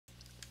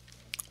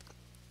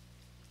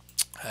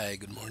Hi,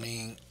 good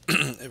morning,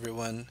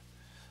 everyone.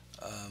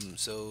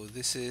 So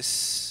this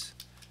is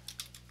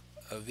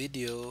a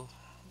video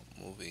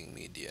moving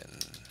median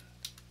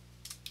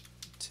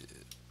to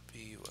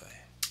PY.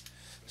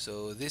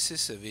 So this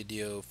is a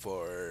video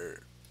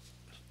for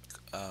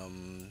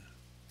um,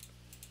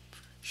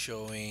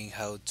 showing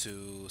how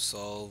to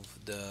solve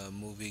the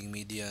moving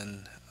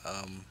median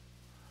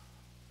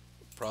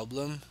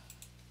problem.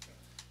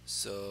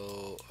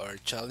 So our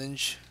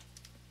challenge.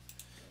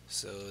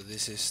 So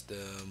this is the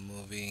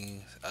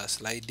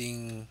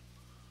sliding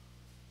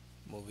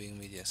moving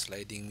median,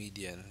 sliding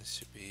median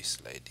should be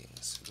sliding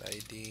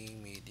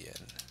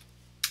median.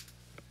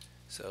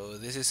 So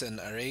this is an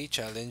array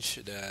challenge,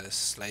 the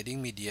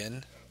sliding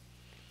median.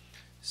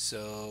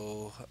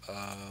 So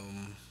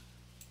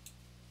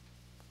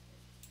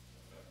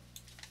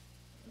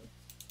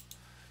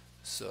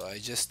I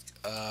just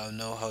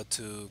know how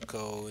to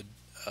code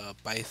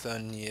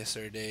Python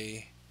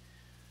yesterday,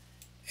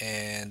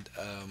 and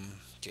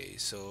okay.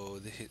 So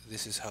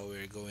this is how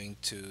we're going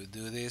to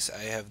do this.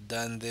 I have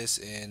done this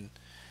in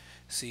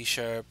C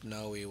sharp.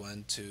 Now we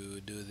want to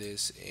do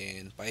this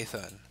in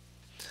Python.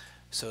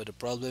 So the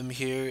problem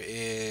here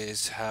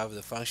is have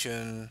the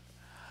function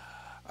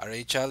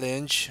array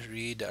challenge,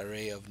 read the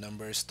array of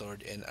numbers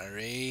stored in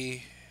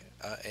array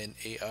in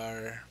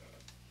AR.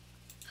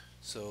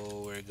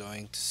 So we're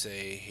going to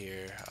say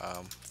here,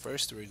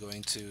 first we're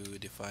going to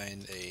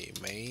define a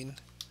main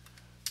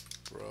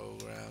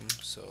program.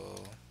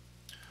 So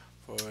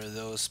for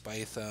those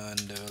Python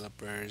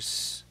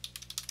developers,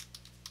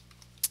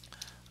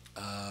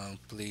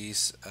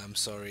 please, I'm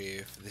sorry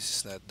if this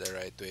is not the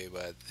right way,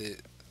 but the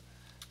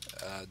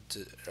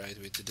right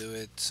way to do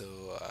it. So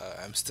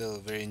I'm still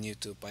very new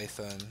to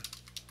Python.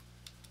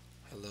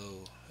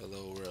 Hello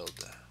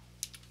world.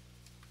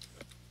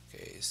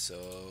 Okay, so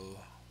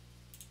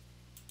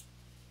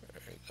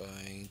we're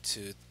going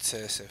to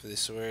test if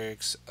this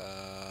works.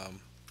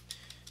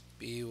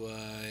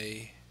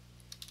 By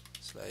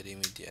sliding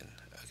median.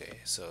 Okay,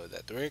 so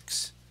that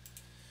works.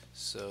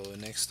 So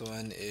next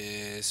one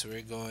is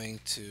we're going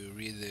to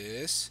read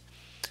this.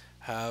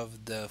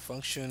 Have the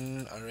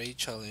function array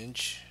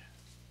challenge.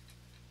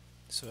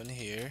 This one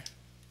here,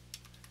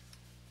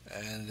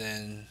 and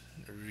then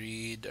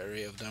read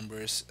array of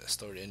numbers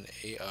stored in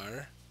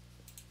AR.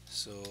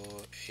 So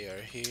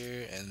AR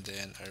here, and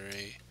then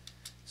array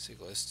is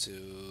equals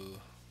to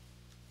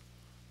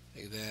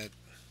like that.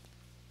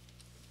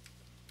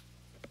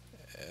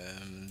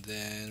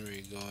 Then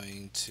we're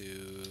going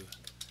to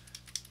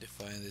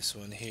define this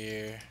one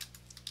here,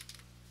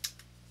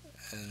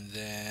 and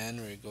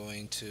then we're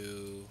going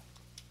to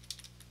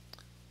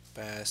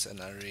pass an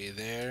array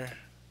there.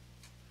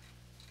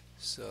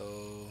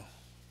 So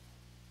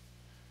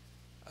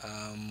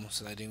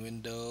sliding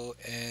window,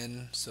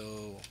 and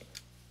so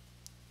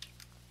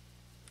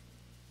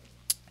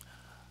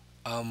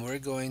we're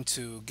going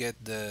to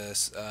get the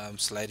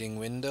sliding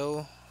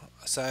window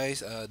size,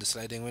 the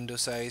sliding window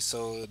size.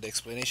 So the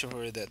explanation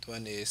for that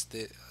one is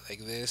like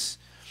this.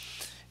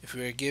 If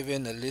we're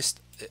given a list,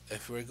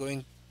 if we're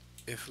going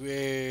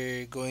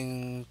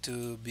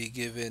to be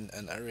given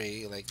an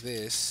array like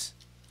this,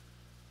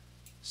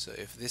 so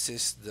if this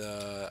is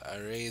the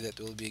array that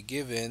will be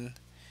given,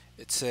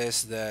 it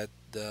says that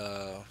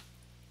the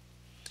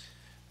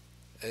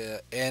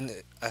n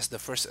as the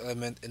first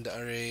element in the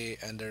array,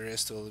 and the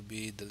rest will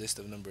be the list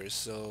of numbers.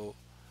 So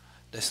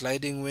the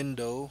sliding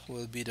window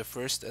will be the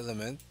first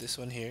element, this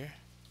one here.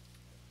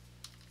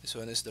 This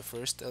one is the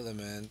first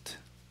element,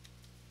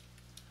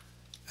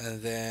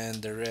 and then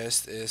the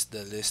rest is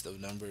the list of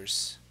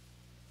numbers.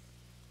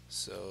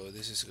 So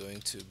this is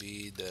going to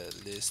be the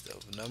list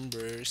of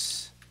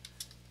numbers,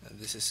 and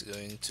this is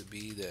going to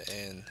be the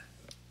n.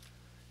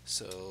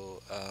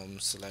 So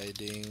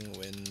sliding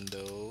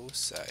window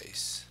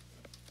size.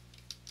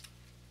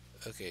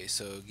 Okay,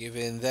 so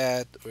given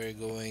that, we're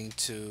going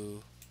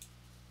to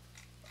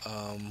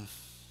um,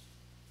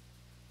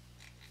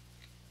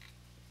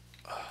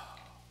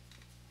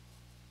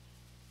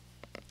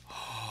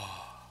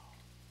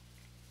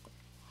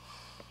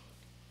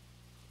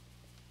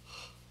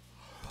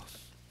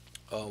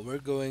 we're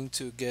going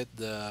to get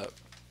the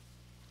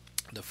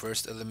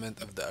first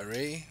element of the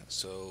array.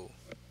 So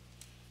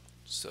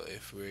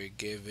if we're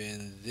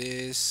given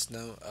this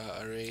now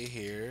array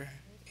here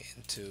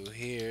into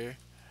here,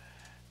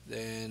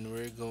 then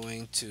we're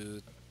going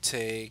to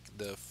take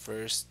the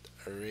first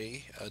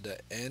array, the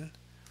n,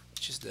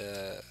 which is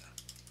the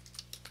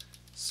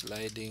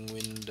sliding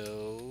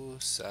window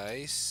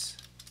size,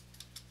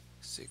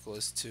 is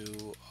equals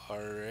to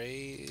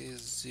array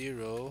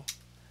 0,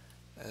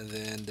 and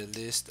then the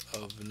list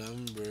of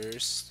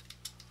numbers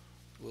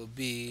will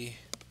be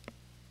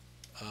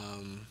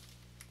um,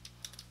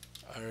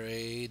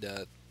 array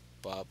dot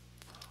pop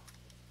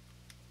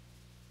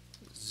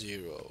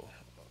 0.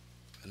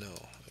 No,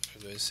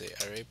 we're going to say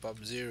array pop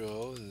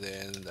 0,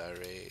 then the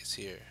array is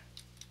here.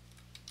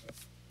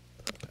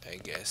 I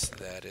guess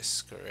that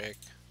is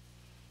correct.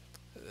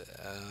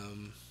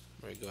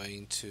 We're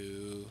going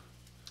to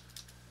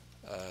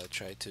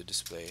try to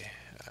display.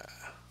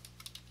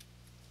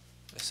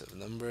 list of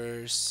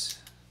numbers,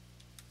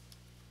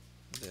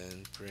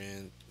 then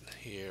print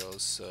here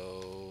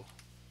also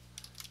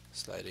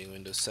sliding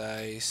window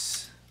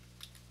size.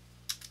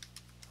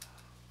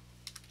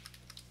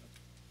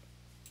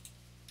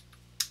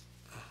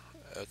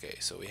 Okay,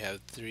 so we have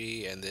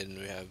 3, and then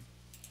we have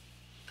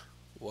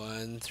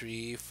 1,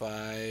 3,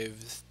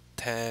 5,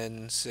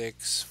 10,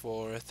 6,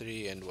 4,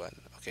 3, and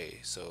 1. Okay,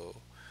 so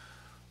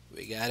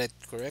we got it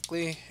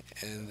correctly.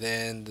 And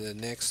then the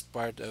next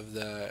part of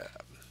the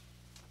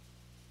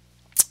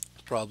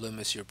problem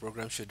is your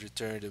program should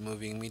return the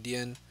moving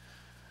median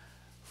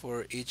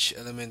for each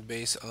element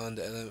based on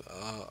the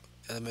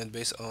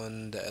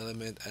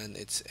element and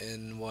its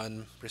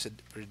n1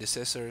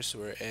 predecessors,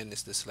 where n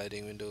is the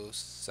sliding window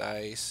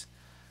size.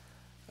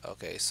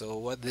 Okay, so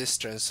what this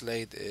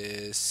translate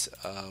is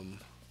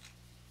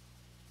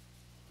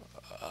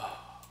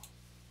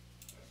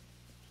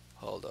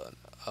hold on.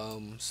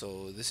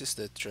 So this is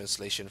the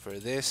translation for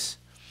this.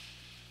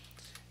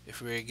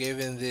 If we're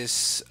given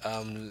this,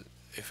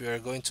 if we are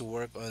going to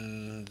work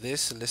on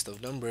this list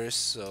of numbers,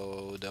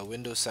 so the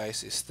window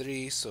size is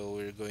 3, so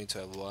we're going to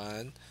have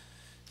 1,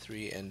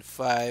 3, and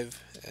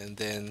 5, and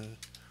then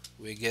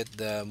we get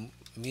the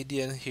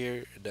median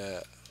here.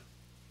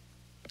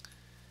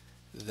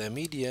 The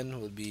median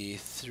will be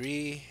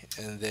 3,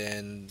 and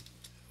then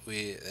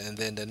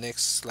the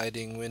next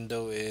sliding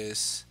window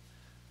is,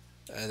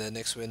 and the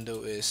next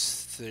window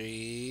is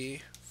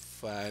 3,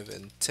 5,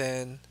 and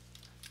 10,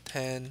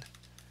 10.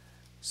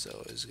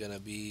 So it's gonna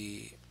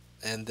be,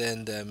 and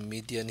then the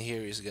median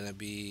here is gonna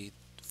be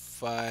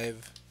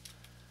 5,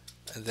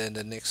 and then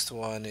the next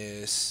one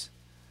is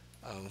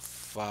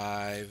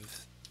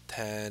 5,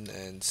 10,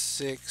 and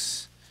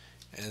 6.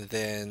 And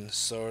then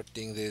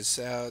sorting this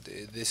out,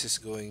 this is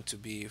going to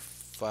be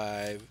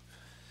 5,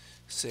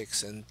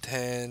 6, and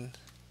 10.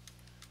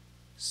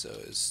 So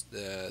it's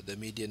the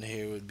median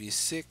here would be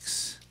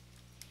 6,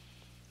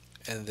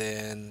 and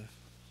then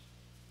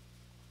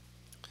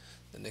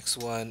the next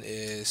one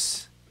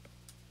is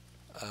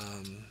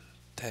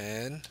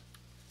 10,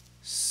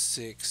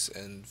 6,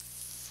 and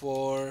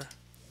 4,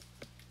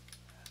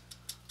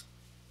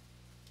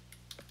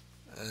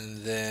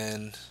 and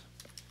then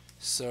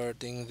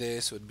sorting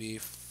this would be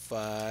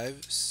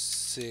 5,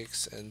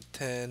 6, and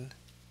 10.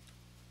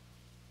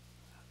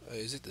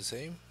 Is it the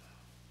same?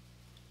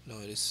 No,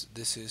 this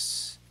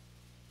is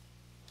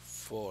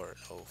 4.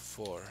 No,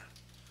 4.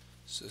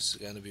 So it's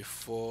gonna be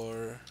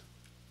 4.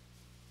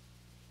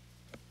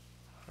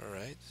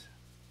 Alright.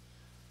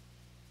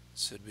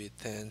 Should be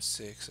 10,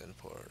 6, and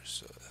 4.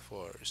 So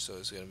 4. So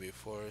it's gonna be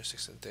 4,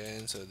 6, and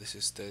 10. So this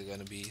is still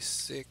gonna be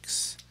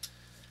 6.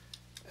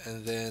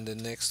 And then the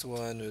next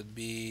one would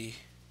be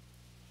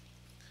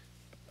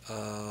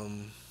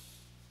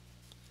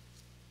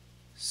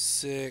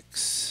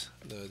 6.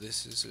 No,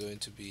 this is going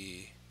to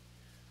be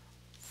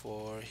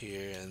 4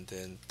 here, and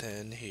then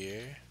 10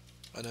 here.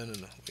 Oh, no, no,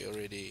 no. We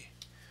already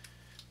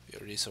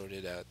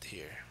sorted out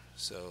here.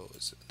 So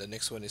the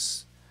next one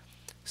is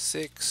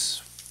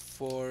 6,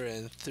 4,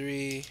 and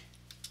 3.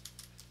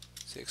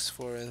 6,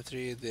 4, and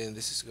 3. Then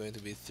this is going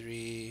to be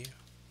 3,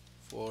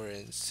 4,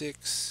 and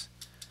 6.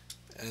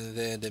 And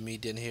then the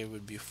median here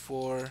would be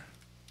 4.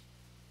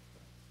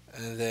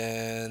 And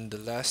then the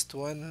last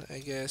one, I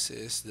guess,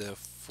 is the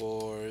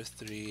 4,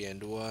 3,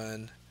 and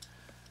 1.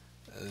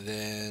 And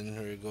then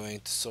we're going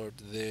to sort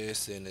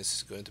this, and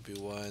it's going to be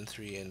 1,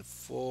 3, and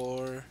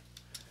 4.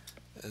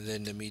 And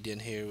then the median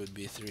here would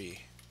be 3.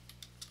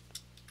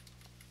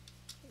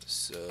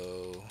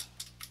 So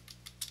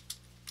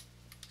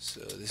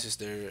this is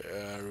the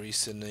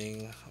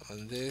reasoning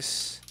on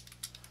this.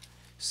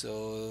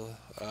 So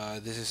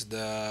this is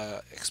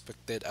the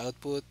expected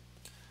output,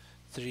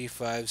 3,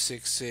 5,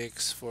 6,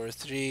 6, 4,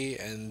 3,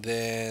 and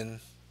then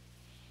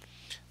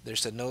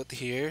there's a note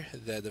here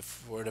that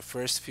for the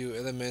first few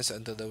elements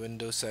until the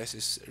window size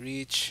is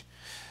reached,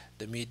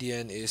 the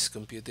median is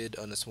computed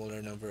on a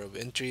smaller number of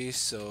entries.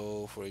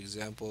 So for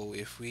example,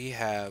 if we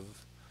have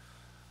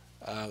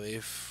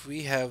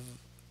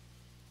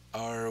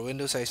our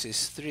window size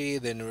is 3,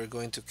 then we're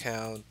going to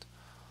count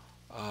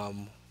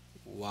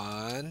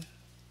 1,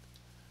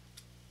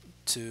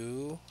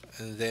 2,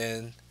 and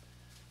then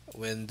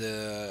when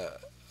the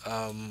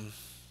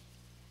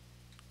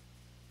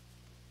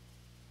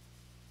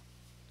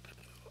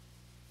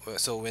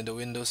so when the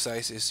window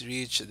size is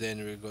reached,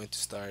 then we're going to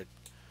start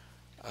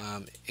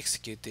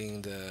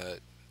executing the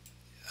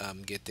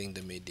getting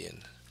the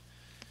median.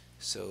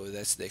 So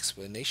that's the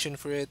explanation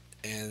for it,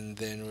 and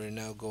then we're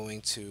now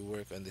going to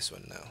work on this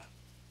one now.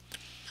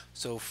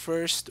 So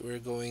first we're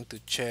going to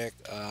check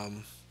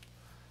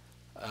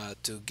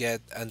to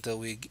get until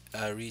we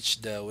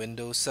reach the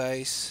window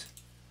size,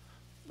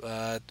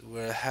 but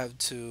we'll have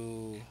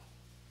to,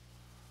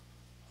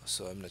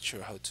 so I'm not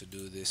sure how to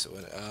do this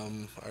one.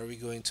 Are we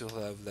going to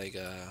have like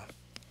a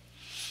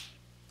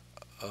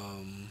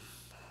um,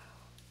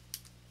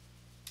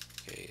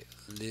 okay,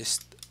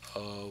 list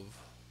of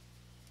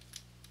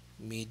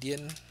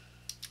median?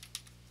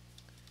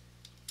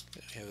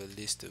 We have a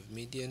list of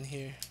median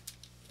here.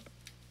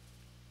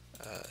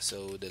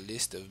 So the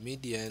list of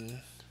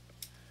median,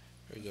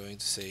 we're going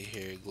to say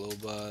here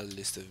global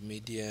list of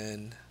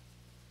median,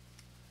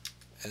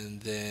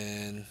 and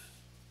then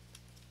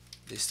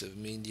list of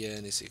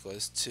median is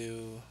equals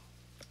to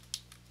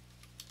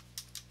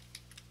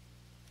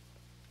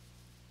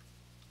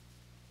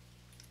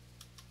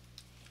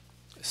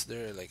is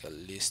there like a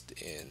list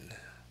in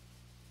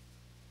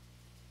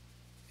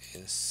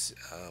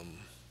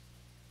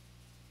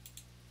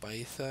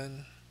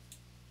Python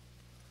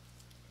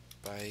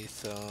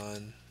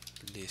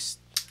list.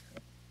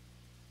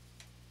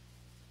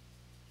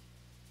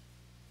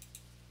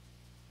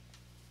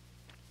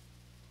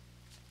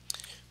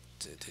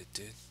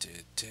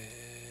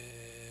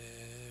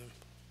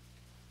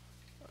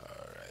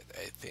 Alright,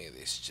 I think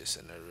this is just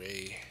an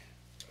array.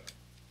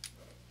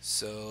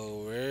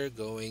 So we're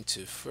going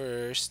to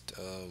first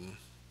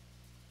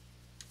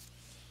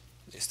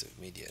list of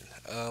median.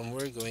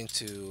 We're going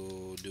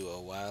to do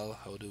a while.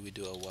 How do we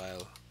do a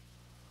while?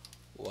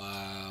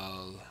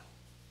 While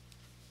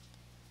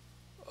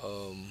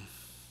um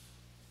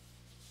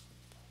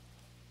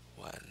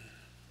one.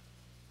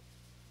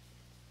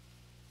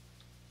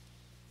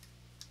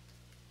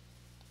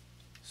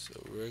 So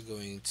we're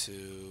going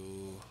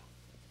to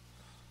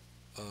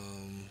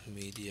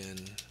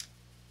median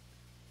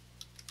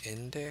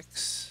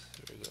index.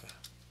 We're going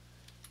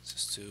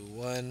just do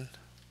 1.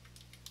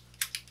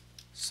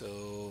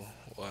 So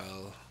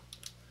while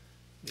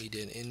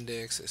median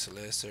index is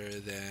lesser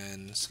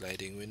than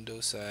sliding window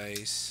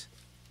size,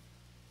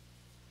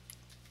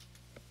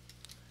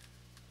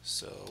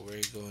 so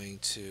we're going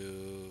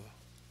to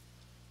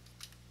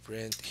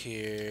print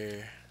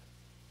here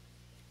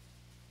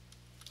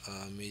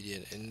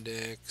median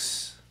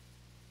index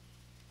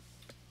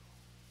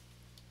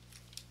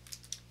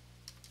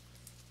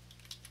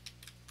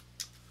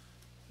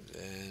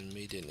then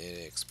median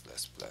index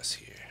plus plus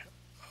here.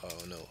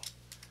 Oh no,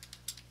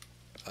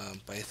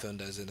 Python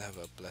doesn't have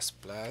a plus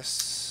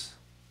plus.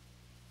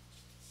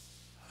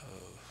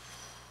 Oh.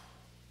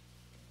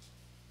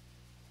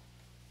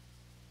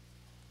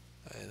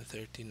 And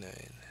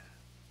 39.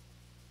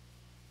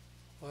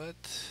 What?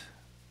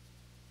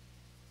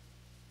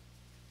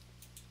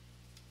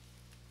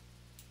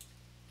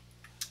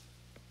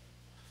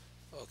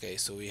 Okay,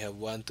 so we have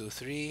 1 2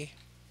 3.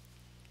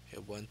 We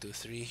have 1 2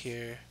 3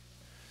 here.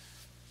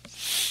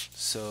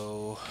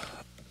 So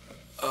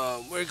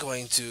we're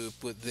going to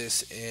put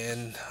this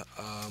in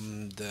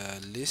the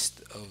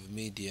list of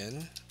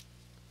median.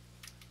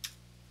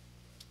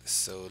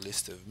 So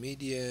list of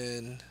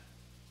median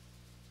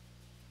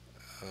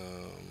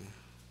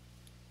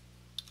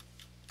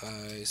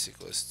I is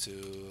equals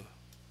to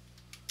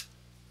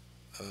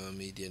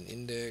median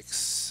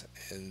index,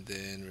 and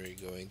then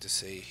we're going to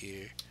say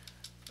here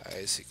I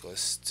is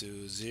equals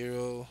to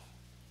 0.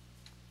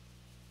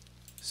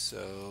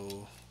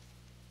 So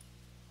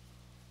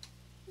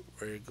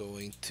we're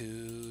going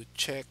to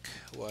check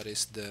what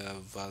is the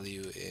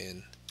value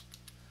in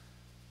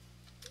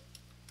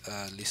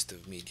list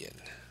of median.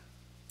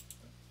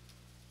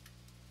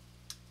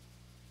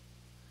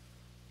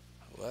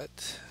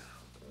 What?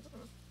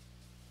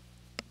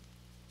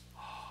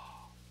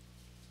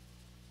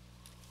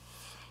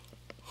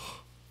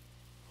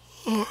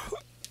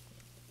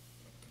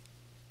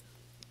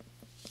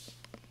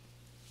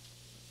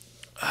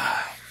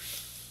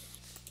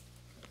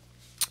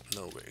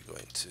 No, we're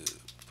going to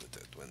put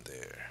that one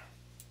there.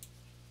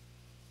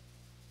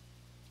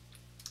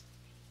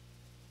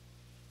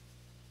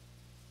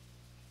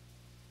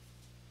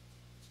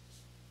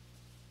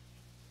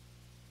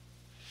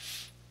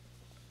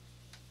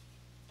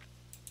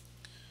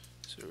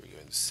 So we're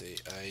going to say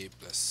I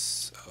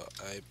plus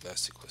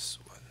equals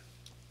 1.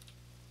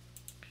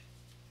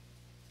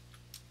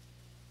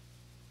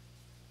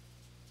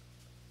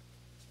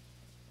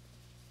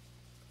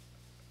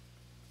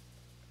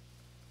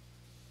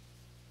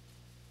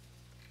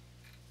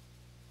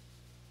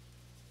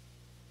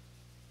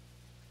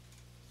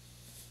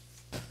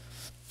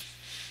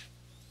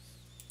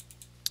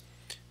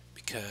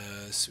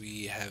 Because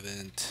we have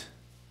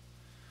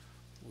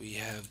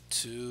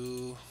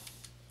two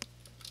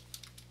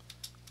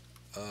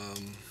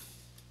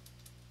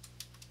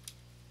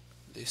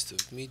list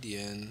of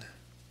median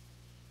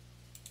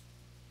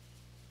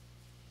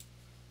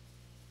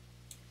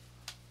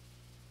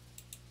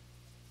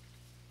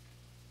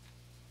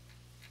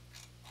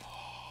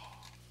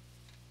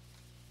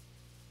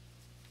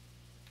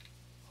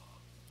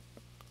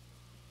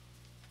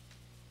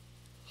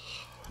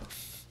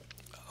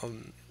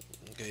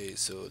okay,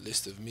 so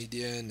list of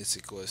median is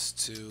equals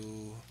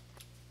to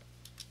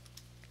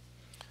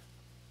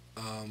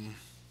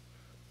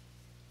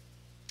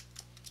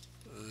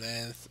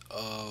length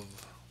of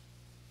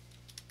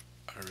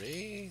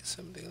array,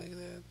 something like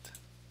that.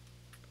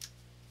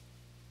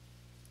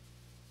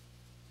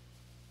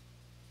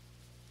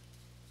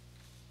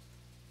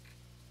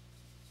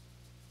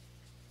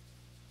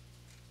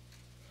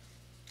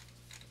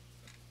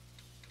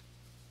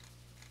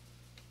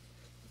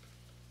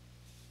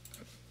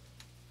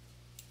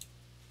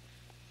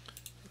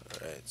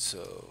 Alright,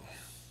 so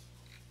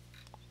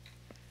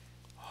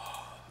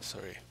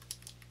Sorry.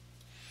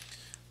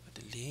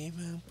 Madilim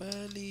ang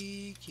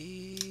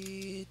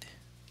paligid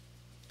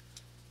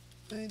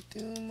ay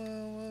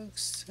tumawag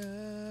sa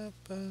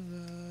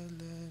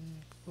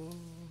pangalan ko.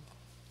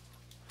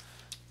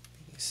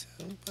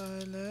 Isang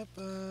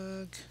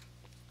palapag.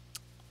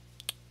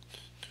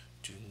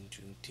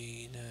 Junjung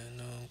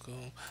tinanong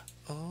kung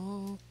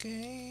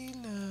okay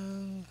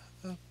lang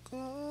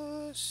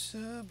ako,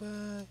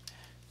 sabay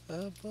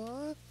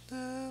abot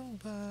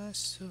ng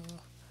baso,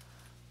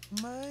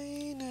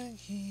 may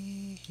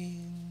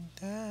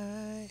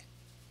naghihintay.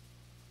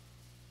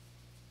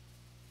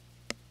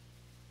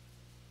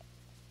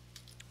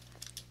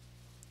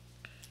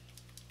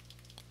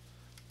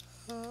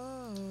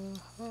 Oh,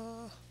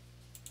 oh,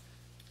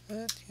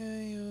 at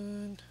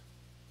ngayon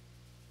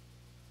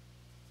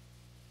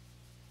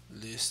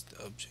list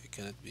object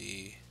cannot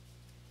be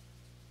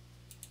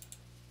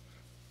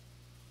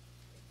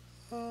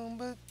ang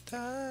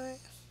batay.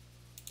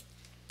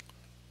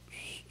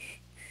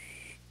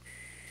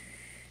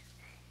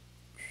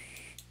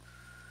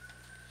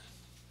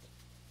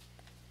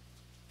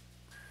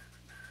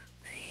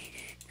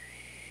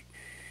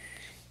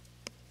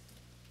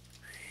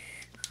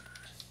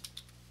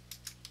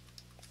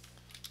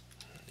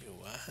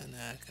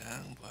 Liwanag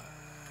ang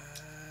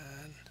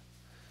buwan,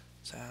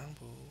 sang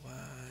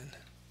buwan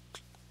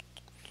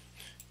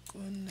ko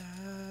na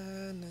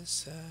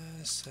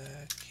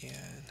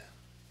nasasakyan,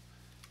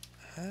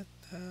 at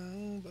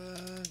ang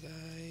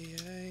bagay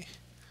ay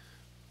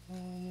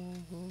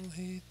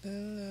umuguhit na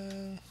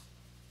lang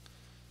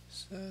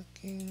sa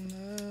aking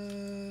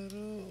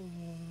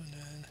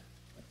naroonan.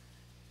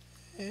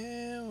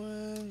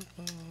 Ewan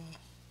mo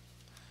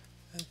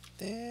at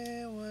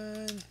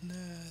ewan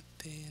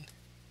natin,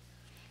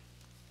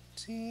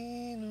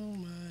 sino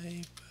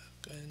may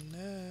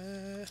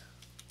pakana.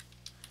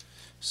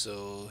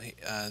 So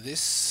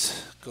this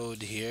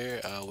code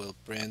here will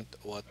print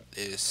what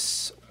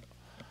is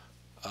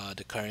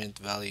the current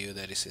value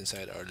that is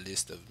inside our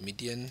list of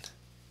median.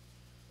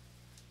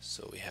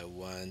 So we have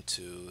 1,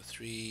 2,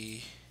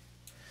 3,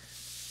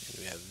 and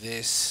we have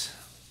this.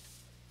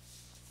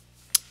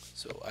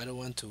 So I don't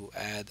want to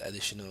add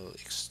additional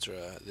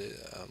extra.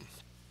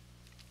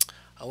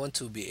 I want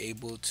to be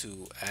able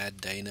to add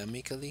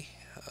dynamically.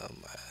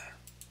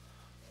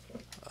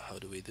 How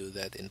do we do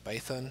that in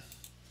Python?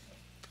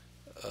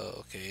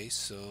 Okay,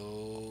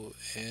 so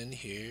in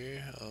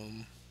here,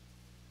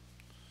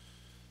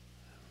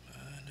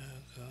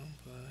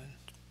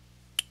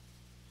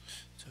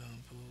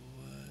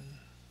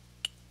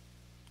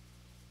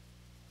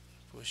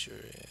 push your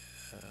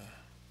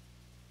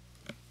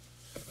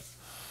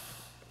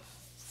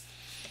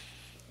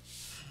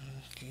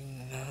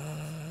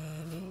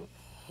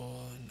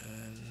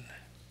and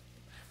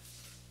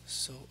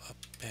so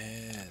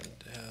append.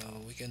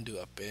 We can do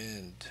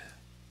append.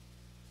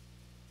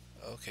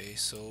 Okay,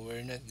 so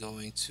we're not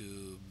going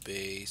to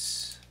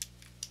base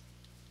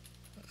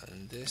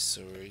on this,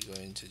 so we're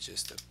going to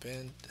just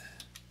append.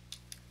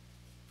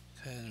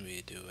 Can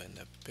we do an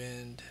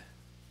append?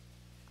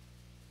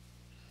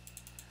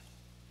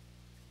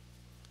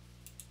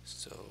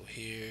 So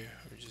here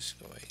we're just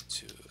going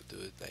to do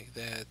it like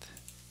that.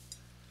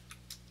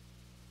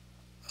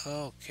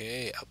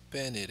 Okay,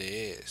 append it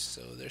is.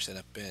 So there's an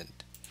append.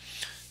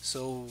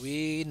 So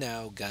we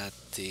now got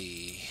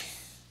the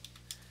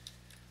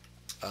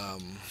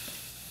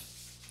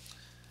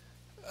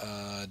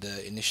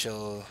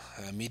initial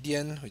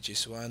median, which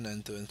is 1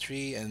 and 2 and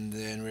 3, and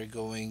then we're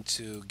going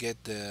to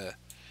get the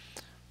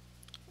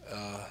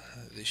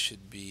this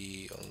should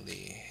be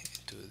only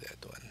to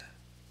that one.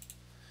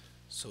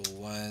 So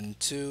 1,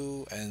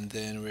 2, and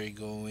then we're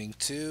going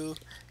to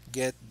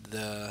get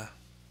the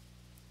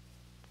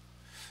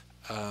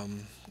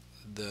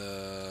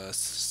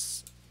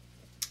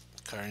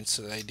current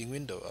sliding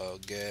window. I'll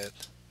get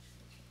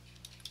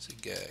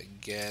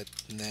get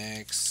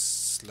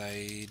next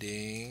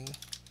sliding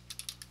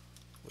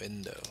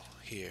window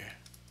here.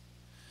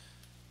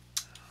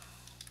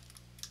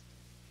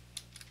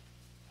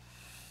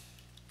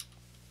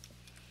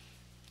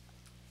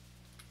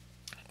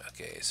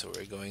 Okay, so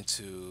we're going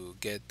to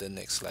get the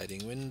next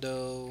sliding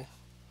window.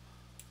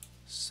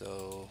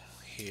 So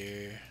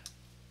here,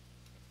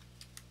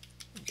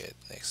 get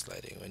next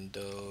sliding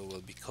window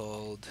will be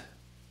called,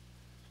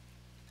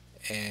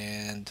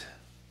 and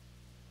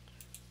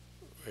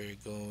we're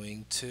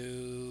going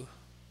to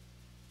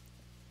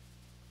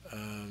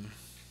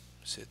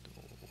set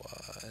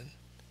 1,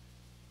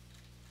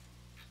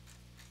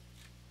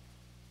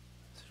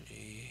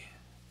 3.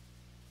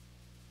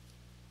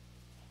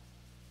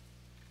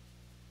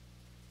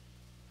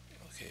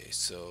 Okay,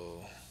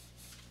 so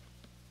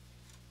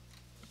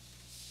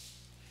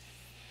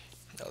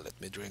now let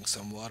me drink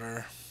some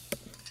water.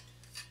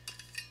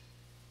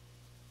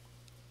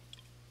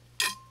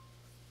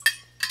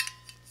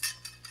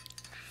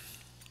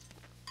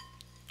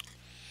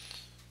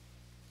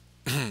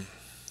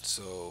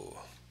 So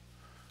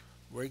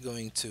we're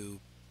going to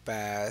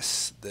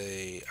pass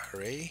the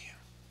array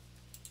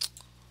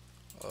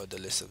or the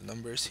list of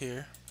numbers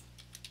here,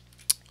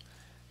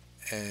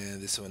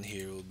 and this one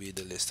here will be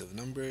the list of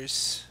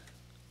numbers.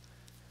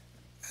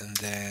 And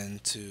then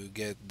to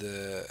get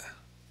the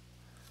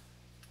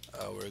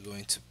we're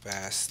going to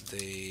pass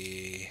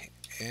the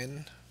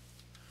n,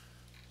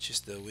 which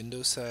is the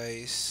window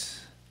size,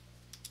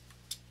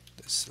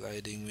 the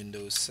sliding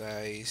window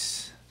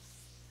size.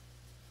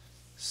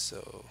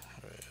 So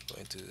we're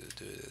going to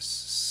do this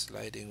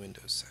sliding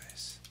window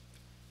size.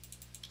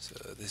 So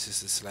this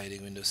is the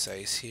sliding window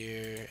size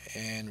here,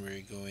 and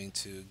we're going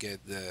to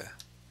get the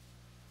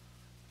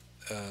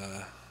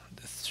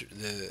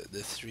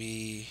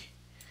three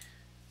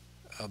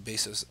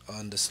bases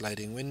on the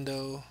sliding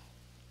window.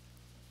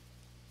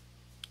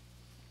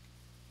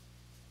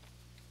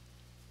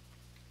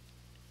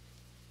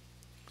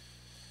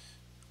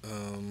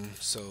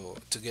 So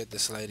to get the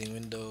sliding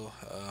window,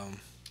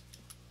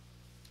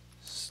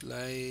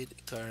 slide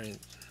current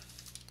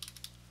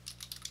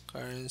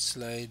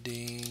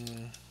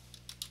sliding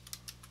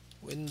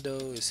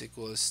window is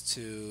equals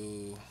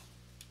to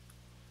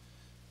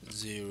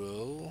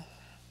 0,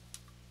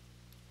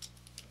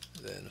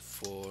 then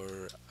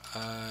for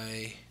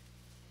I,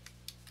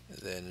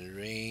 then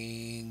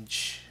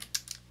range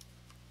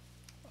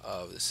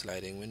of the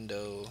sliding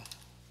window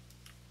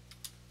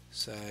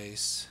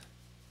size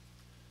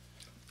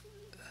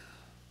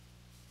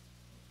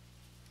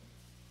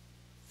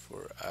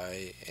for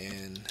I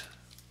n.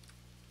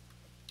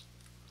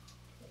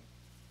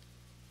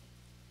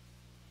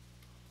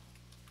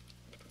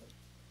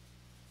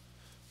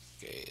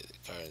 Okay,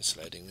 the current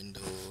sliding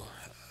window.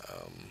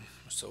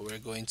 So we're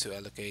going to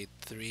allocate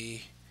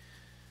 3.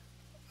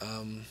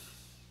 No,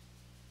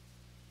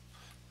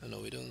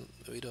 we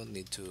don't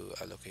need to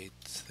allocate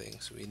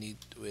things.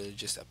 We'll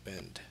just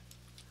append.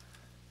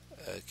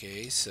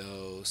 Okay,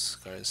 so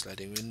current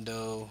sliding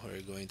window,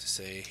 we're going to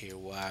say here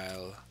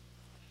while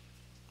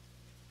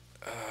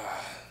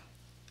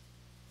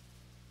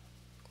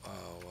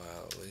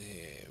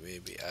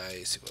maybe I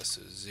is equals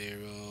to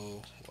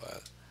 0,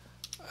 while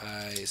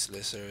I is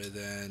lesser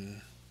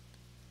than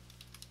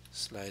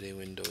sliding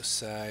window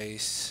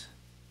size.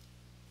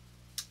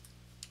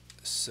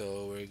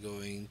 So we're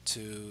going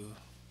to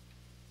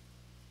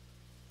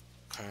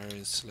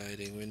current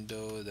sliding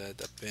window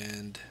that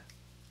append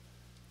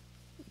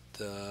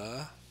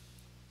the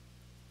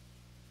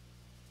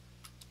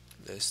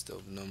list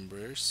of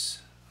numbers.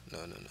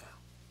 No.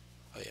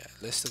 Oh yeah,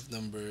 list of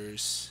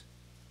numbers.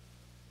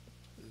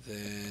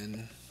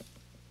 Then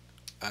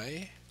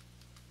I.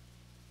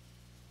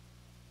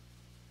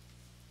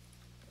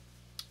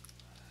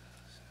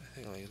 I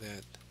think like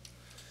that.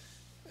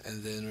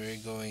 And then we're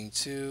going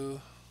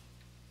to,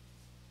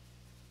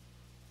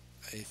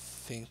 I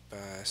think,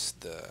 pass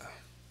the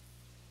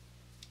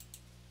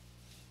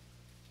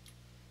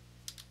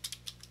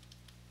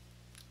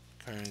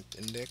current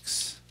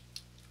index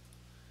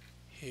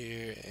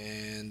here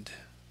and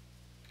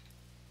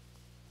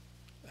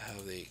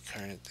have the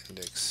current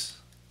index.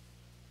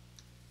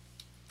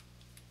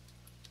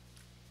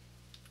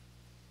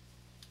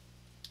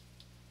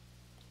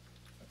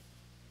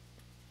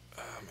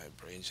 My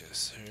brain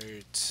just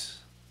hurts.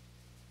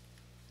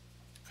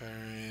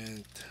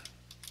 Current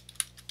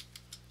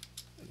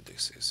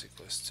index is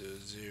equals to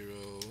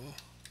 0.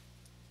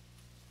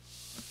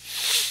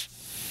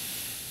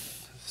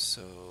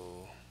 So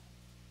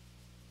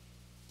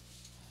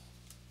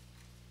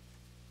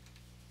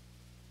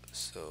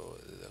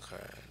the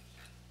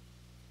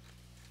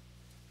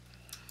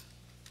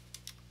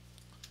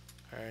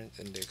current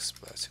index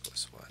plus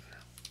equals 1.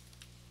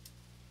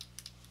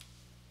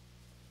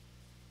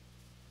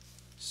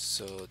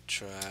 So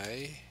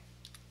try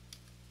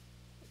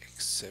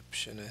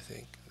exception, I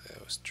think that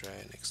was try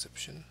an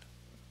exception,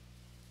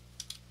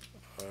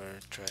 or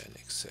try and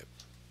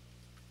accept.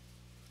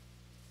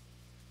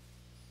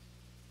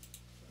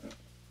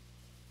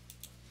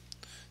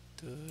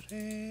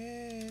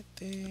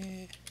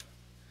 Turete,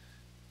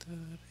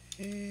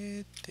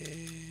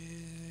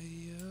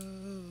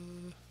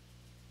 yo,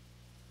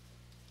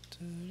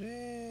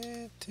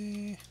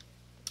 turete.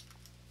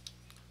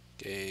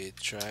 Okay,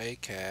 try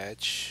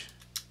catch.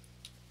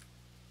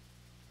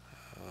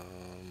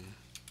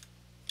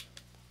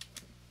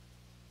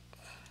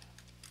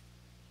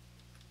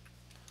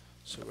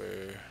 So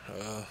we're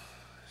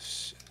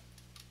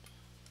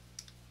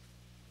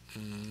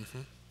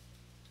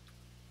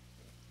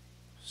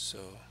so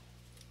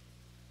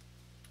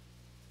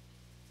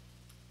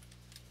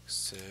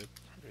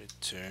accept,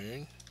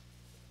 return.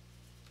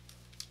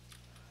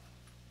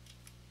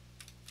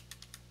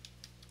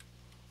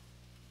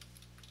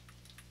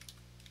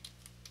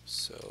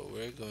 So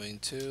we're going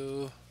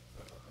to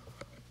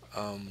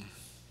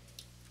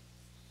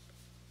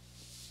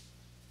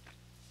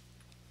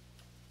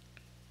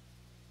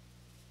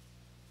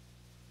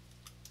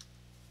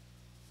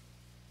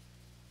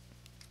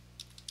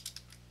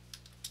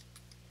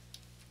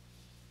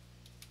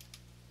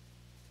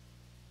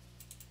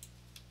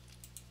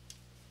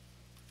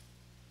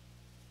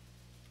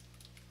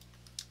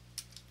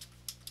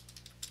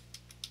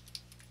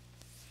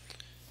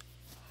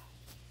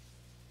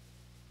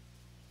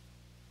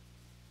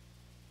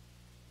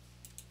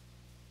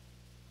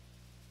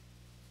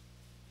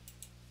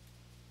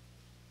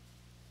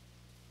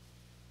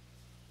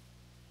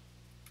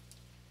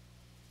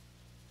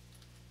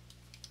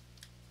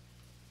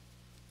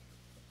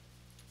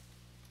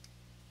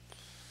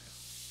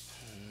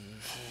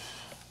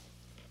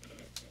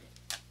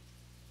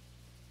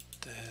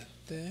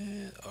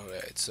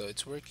Alright, so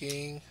it's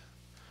working.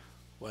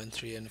 1,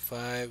 3, and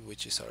 5,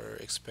 which is our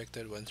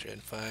expected 1, 3,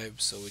 and 5.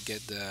 So we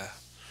get the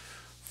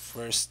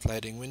first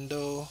sliding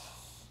window,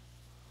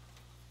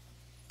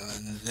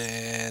 and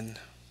then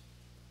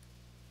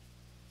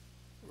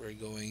we're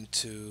going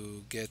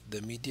to get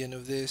the median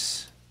of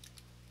this.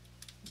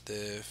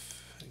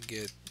 Def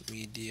get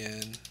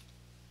median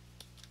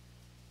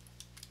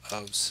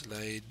of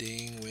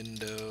sliding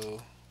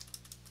window.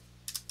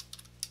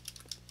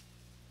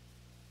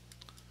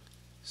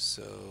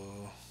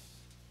 So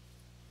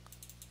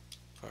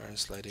current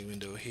sliding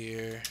window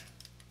here,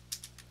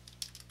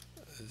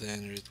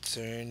 then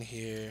return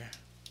here.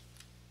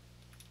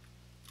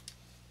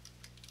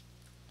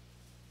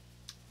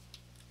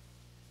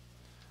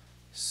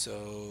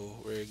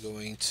 So we're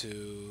going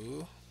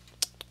to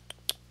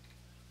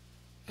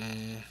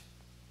mm,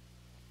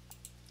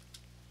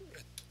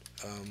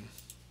 um,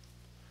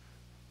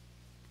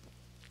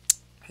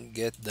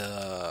 get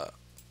the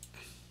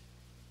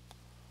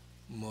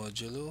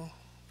modulo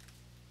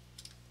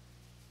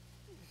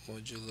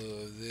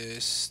of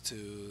this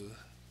to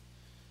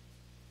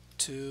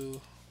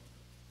 2.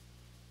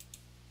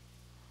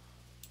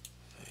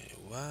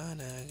 One,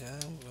 I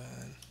got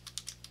one.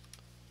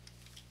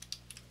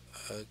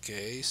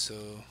 Okay,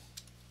 so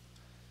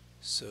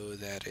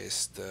that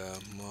is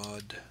the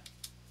mod,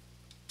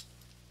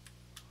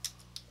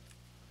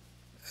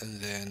 and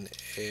then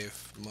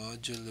if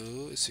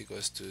modulo is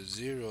equals to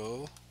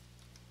 0,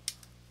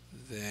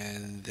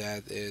 then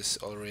that is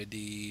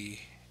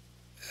already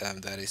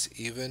that is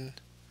even.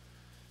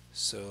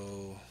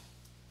 So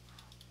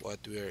what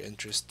we are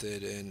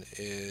interested in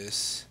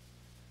is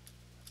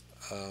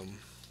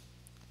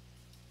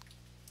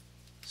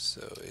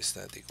so it's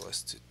not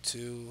equals to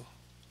 2.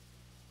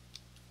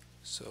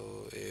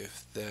 So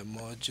if the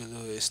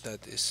modulo is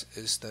not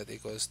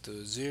equals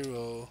to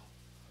 0,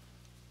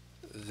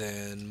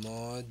 then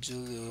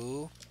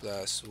modulo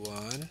plus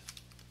 1.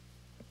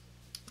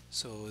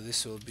 So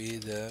this will be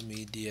the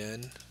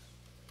median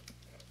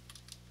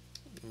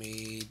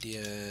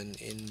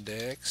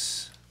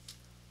index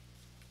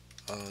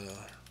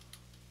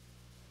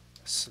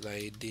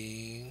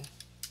sliding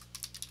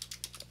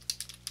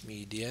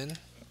median.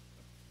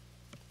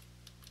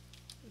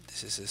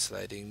 This is a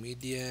sliding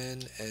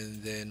median,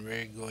 and then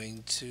we're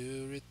going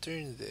to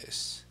return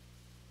this.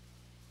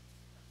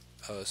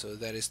 Oh, so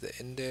that is the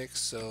index.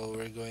 So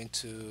we're going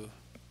to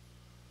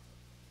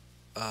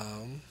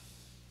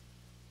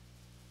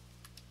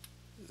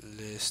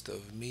list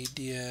of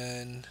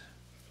median,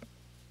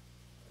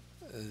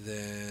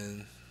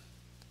 then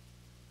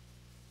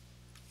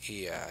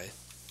yeah,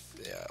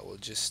 we'll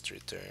just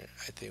return.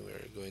 I think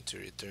we're going to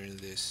return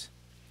this.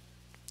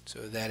 So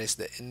that is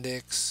the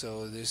index.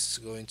 So this is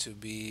going to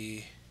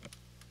be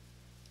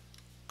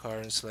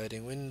current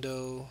sliding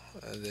window,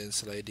 and then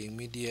sliding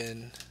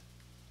median,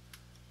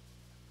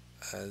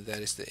 and that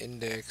is the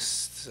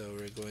index. So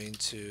we're going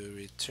to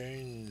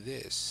return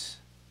this.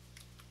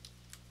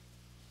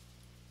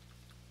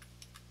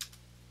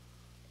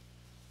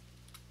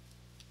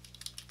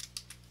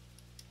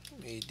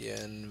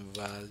 Median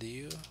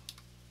value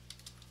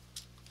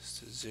is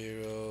to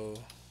 0.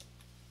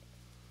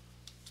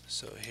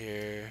 So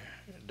here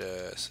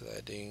the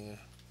sliding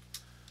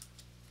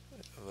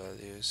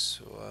value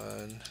is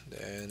 1,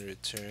 then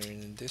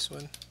return this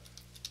one.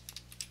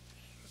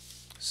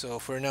 So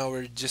for now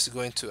we're just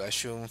going to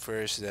assume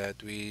first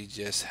that we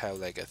just have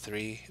like a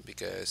 3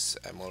 because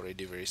I'm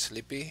already very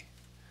sleepy.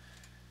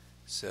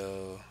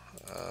 So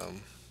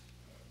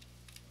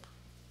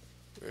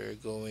we're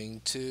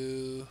going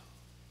to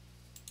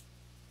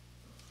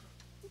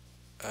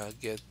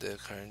get the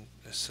current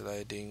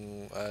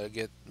sliding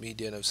get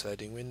median of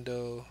sliding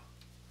window.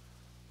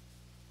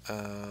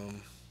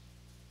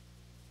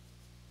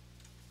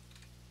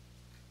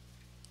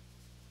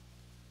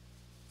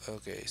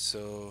 Okay,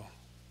 so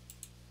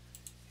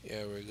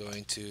yeah, we're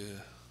going to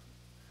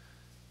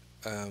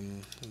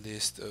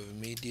list of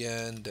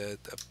median that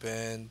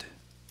append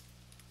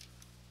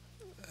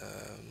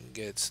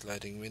get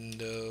sliding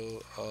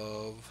window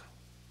of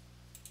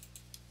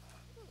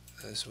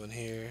this one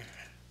here,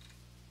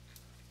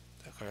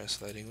 the current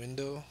sliding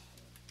window,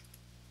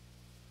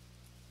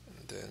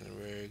 and then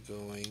we're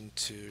going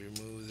to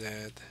remove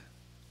that.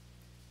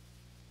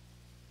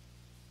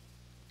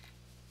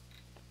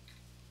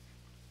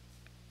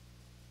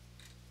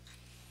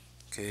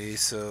 Okay,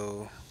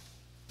 so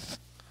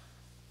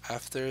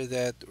after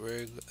that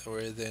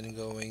we're then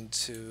going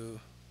to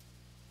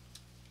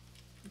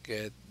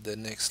get the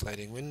next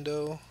sliding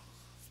window,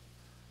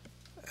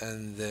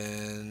 and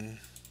then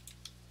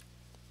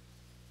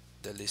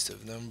the list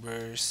of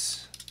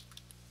numbers,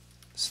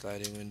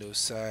 sliding window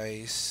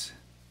size,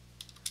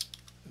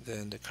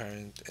 then the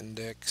current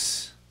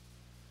index.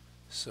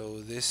 So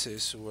this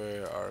is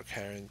where our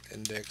current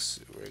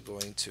index, we're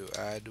going to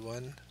add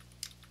one.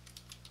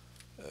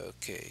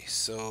 Okay,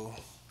 so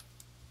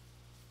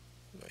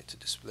I'm going to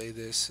display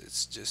this.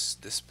 It's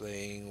just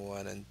displaying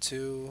 1 and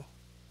 2.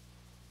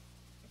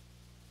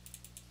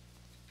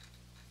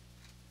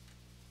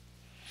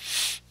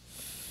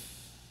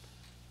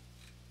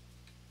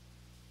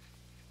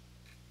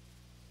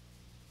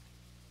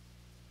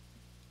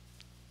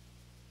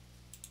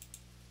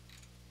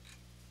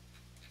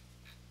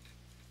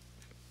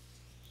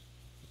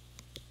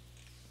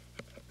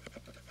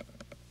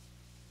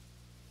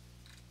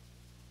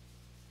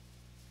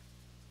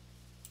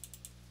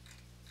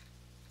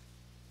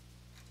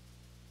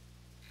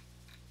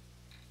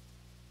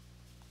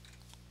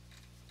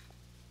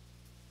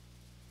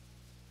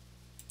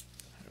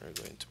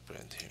 we're going to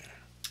print here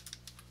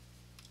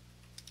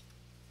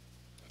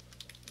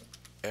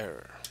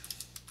error.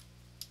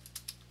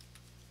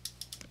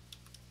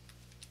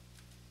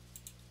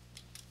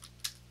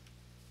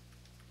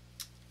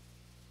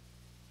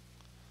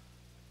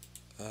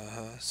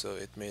 So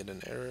it made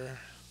an error.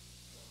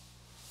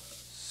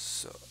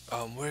 So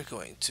we're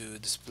going to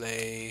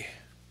display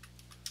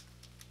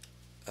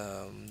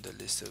the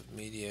list of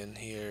median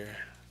here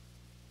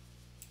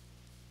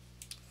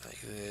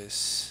like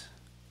this.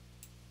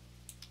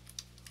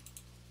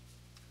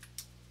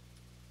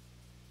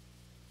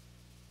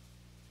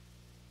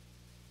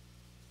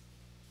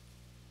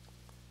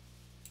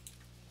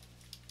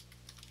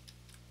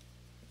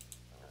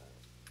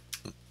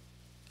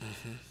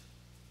 Mhm.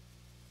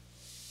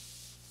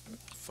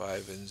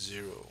 5 and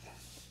 0.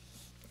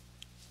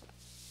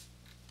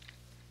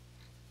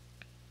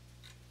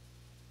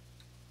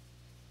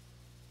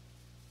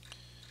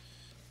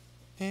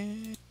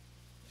 And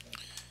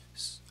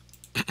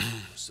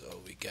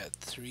so we got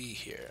 3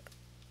 here,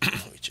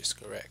 which is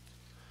correct.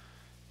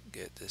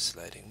 Get the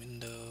sliding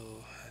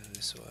window and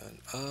this one.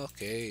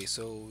 Okay,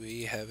 so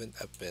we haven't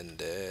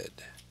appended.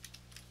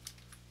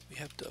 We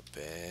have to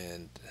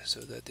append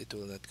so that it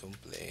will not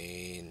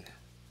complain.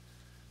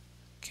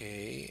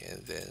 Okay,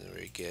 and then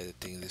we're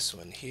getting this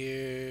one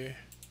here,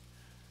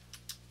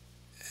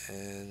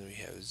 and we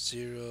have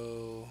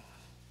 0.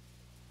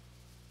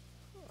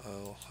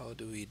 Oh, how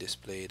do we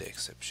display the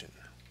exception?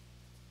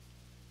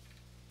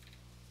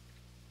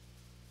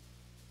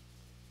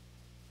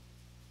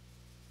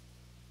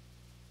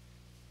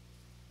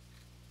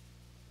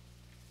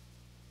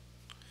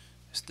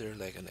 Is there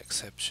like an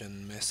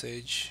exception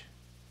message?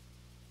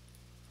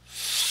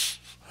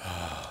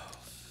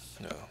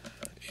 No,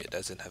 it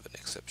doesn't have an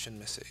exception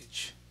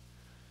message.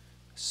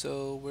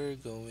 So we're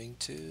going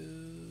to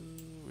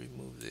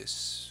remove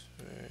this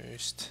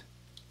first.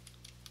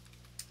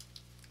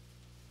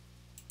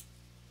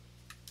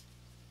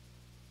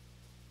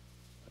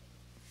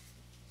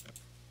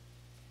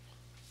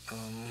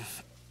 Um,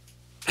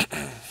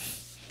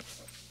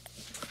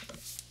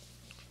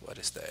 what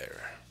is the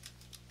error?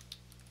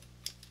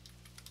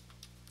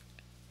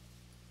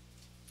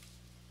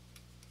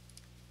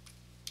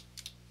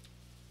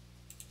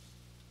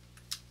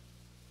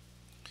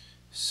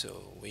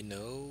 So we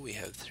know we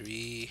have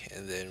 3,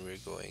 and then we're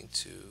going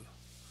to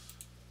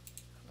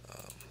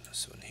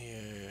this one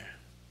here.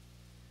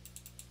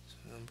 So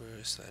number,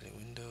 sliding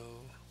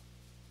window.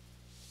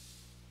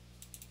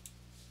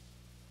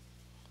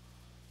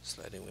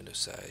 Sliding window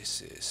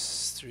size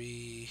is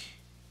 3.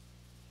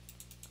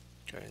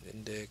 Current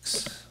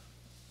index.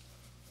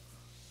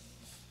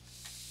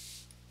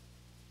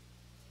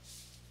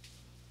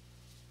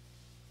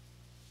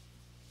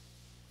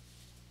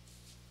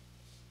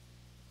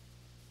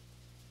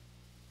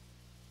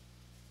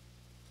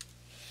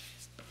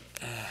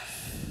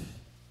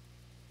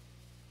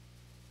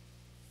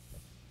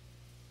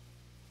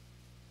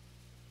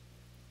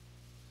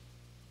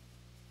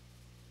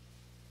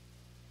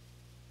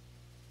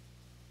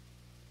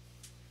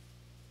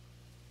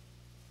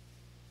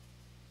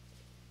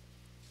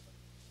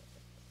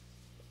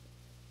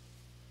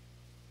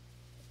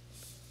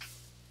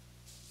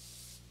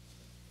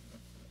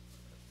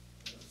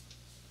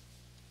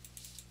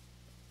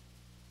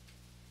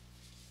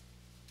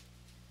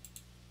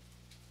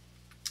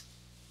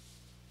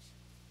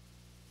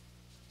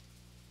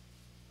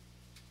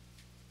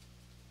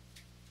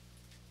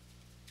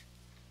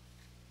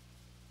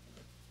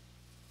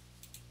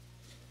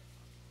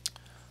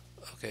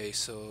 Okay,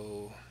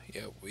 so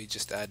yeah, we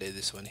just added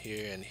this one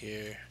here and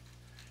here.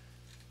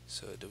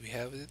 So do we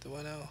have it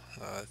one now?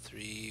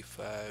 3,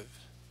 5.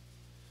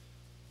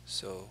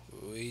 So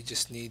we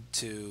just need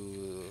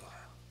to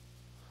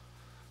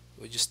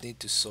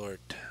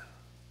sort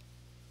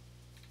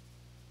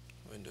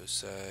window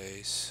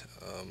size.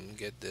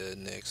 Get the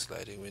next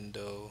sliding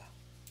window.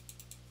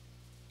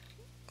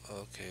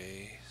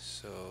 Okay,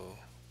 so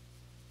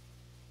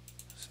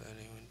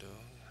sliding window.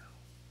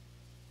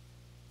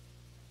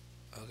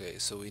 Okay,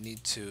 so we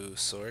need to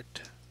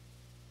sort.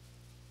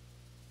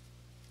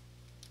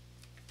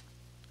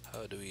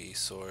 How do we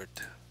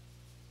sort?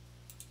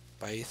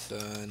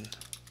 Python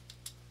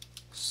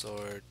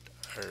sort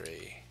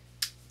array.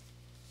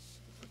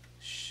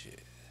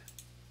 Shit.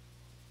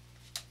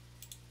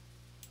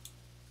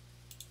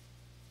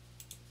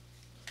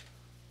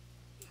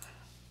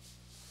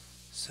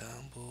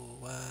 Sample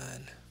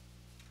 1.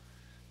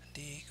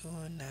 Di ko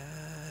na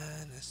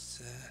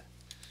nasa.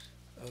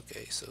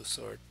 Okay, so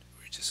sort.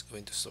 We're just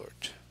going to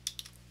sort.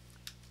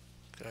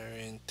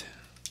 Current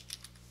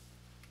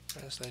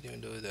sliding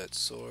window that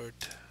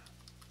sort.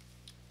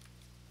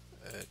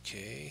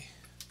 Okay.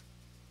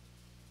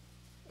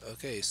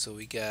 Okay, so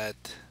we got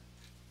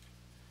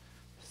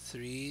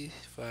 3,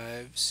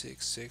 5,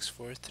 6, 6,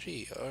 4,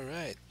 3. All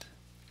right.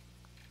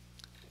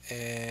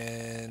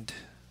 And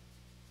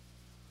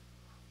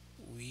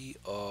we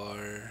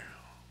are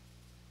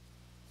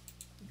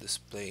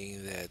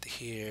displaying that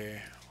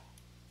here.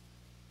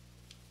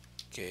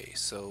 Okay,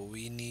 so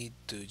we need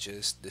to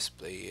just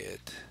display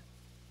it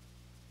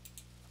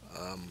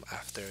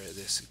after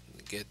this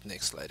get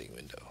next sliding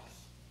window.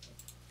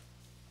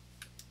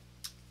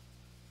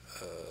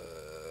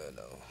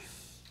 No.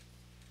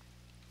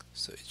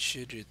 So it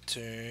should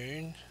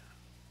return.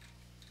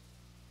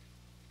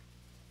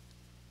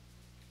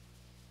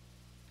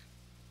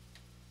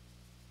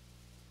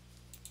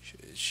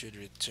 It should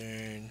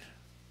return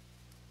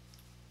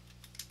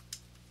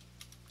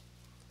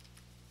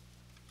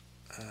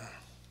uh,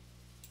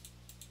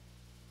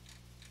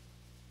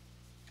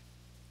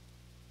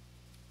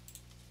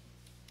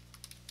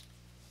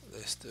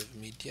 list of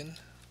median.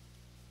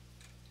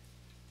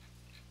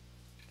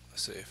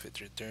 So if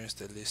it returns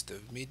the list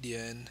of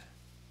median,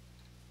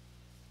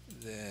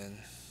 then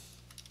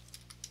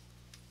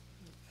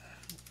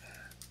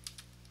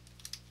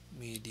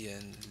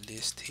median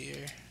list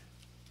here,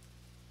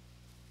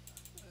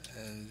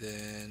 and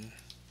then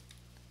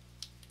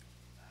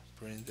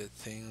print the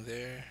thing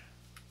there.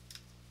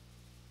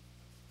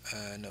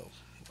 No,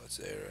 what's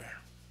error?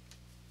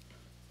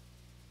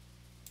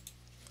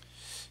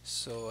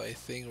 So I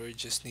think we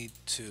just need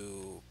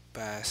to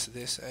pass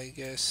this, I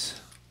guess,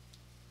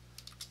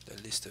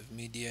 the list of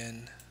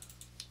median,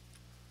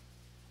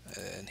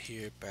 and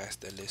here pass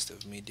the list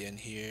of median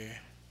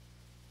here,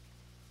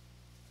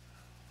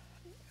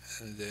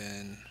 and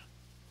then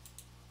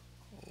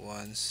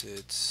once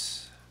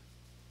it's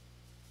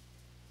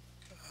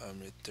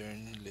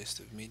return list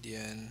of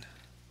median,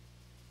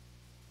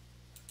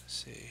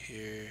 say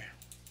here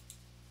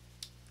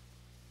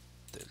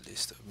the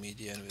list of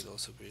median will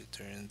also be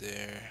returned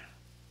there.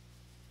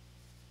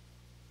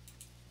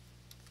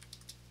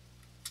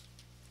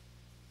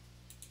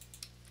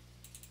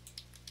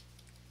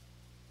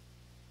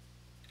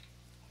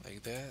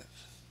 Like that.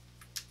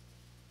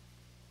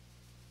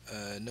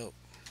 No.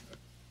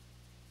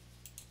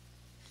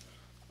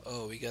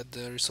 Oh, we got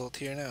the result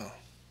here now.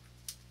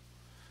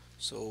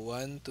 So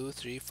 1 2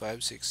 3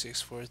 5 6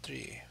 6 4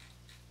 3.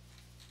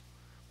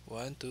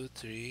 1 2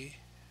 3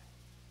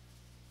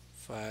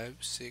 5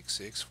 6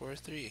 6 4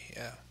 3.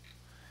 Yeah,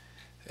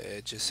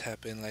 it just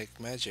happened like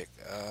magic.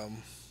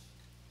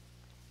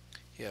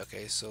 Yeah,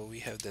 okay, so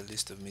we have the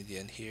list of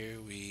median here.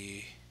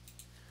 We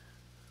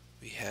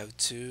have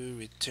to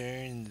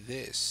return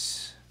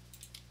this.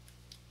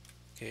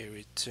 Okay,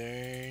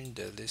 return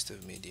the list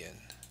of median.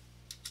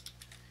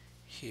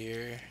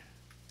 Here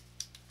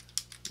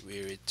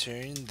we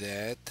return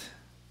that,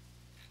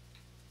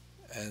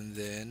 and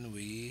then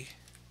we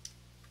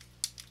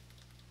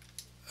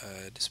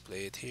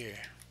display it here.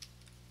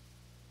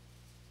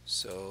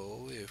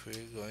 So if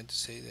we're going to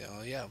say that,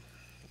 oh yeah,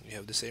 we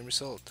have the same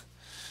result.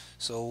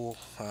 So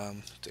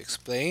to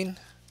explain,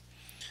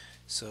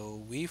 so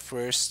we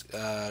first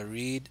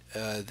read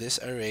this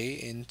array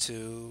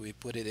into, we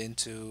put it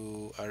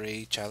into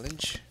array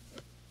challenge,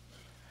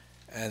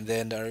 and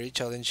then the array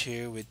challenge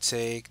here we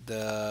take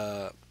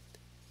the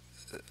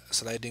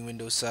sliding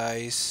window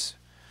size,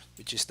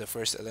 which is the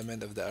first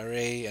element of the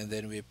array, and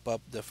then we pop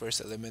the first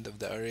element of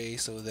the array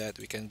so that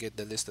we can get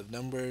the list of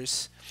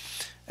numbers,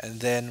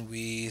 and then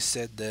we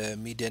set the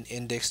median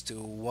index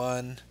to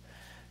 1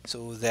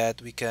 so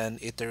that we can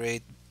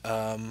iterate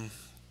by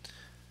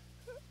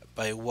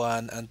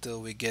 1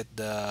 until we get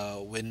the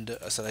window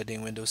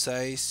sliding window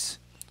size.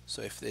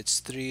 So if it's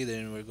 3,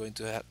 then we're going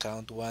to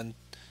count 1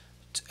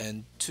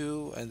 and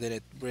 2, and then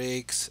it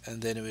breaks,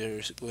 and then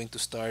we're going to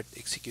start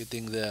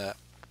executing the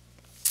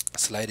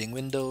sliding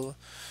window.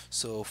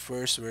 So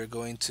first we're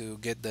going to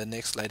get the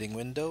next sliding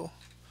window.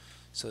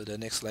 So the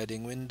next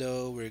sliding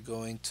window, we're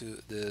going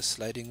to the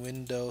sliding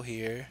window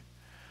here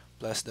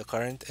plus the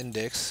current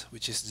index,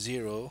 which is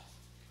 0.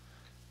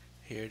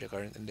 Here the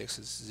current index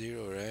is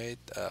 0, right?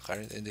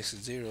 Current index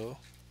is 0.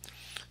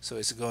 So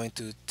it's going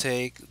to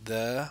take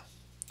the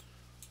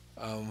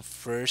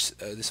first,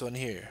 this one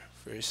here,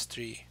 first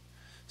 3.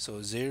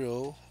 So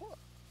 0,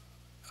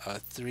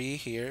 3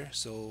 here.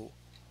 So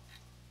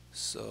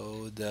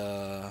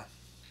the,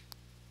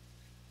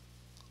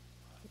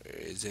 where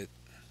is it?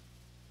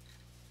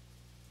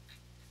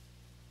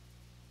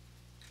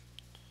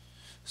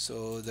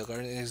 So the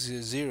current index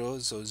is 0.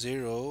 So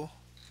 0,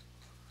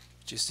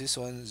 which is this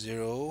one,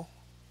 0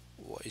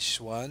 is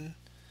 1,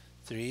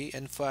 3,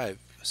 and 5.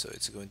 So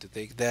it's going to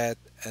take that,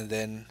 and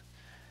then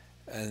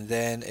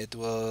it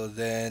will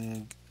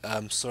then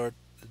sort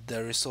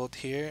the result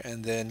here,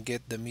 and then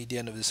get the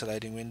median of the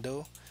sliding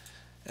window,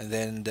 and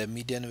then the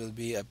median will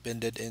be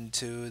appended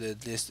into the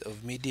list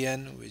of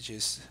median, which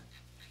is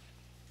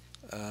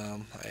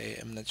I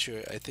am not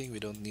sure. I think we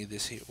don't need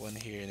this one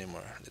here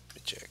anymore. Let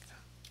me check,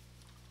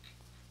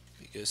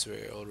 because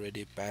we're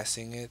already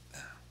passing it,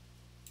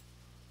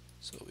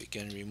 so we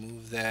can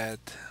remove that.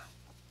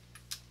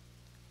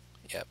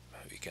 Yep,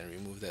 we can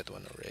remove that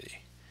one already.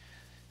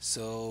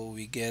 So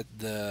we get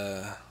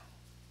the,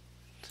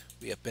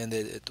 we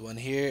appended it one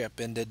here,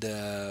 appended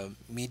the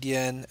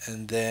median,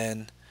 and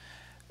then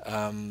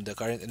the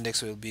current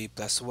index will be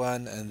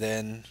 +1, and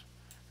then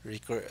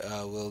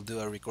we'll do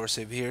a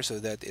recursive here so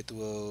that it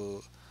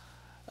will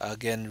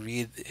again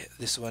read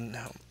this one,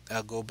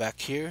 go back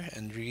here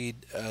and read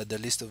the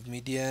list of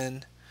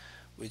median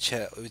which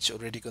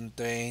already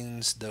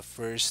contains the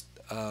first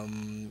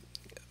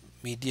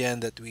median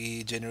that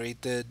we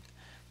generated,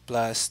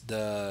 plus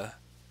the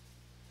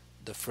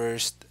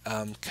first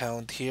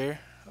count here,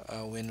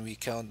 when we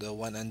count the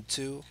 1 and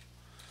 2.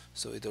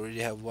 So it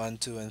already have 1,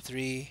 2, and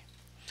 3.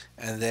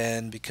 And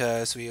then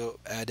because we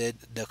added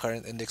the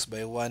current index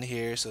by 1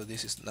 here, so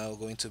this is now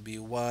going to be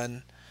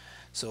 1.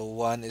 So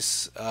 1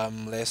 is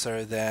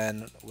lesser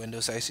than window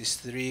size is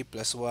 3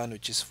 plus 1,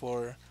 which is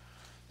 4.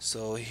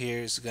 So here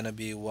is gonna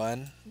be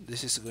 1.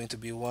 This is going to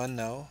be 1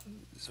 now.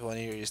 This one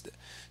here is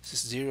this is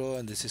 0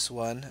 and this is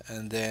 1.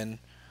 And then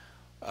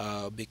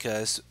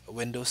because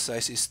window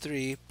size is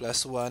 3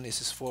 plus 1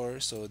 is 4,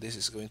 so this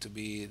is going to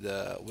be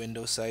the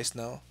window size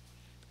now.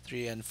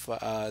 3,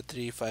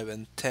 5,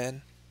 and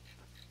 10.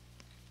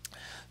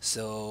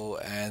 So,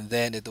 and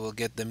then it will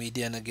get the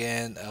median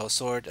again. I'll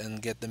sort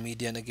and get the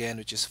median again,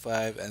 which is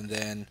 5, and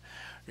then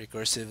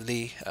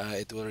recursively,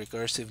 it will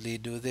recursively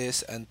do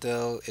this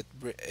until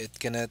it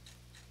cannot,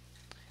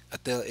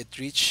 until it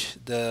reach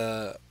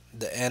the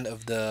end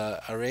of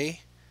the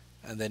array,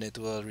 and then it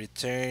will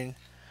return.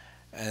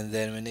 And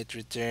then when it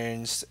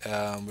returns,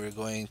 we're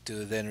going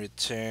to then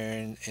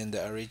return in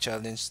the array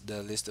challenge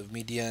the list of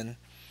median,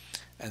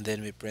 and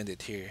then we print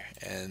it here,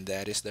 and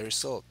that is the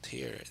result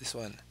here, this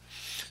one.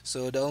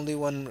 So the only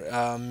one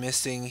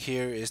missing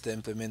here is the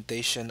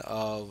implementation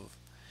of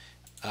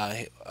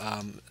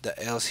the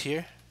else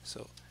here.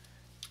 So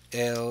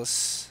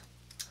else,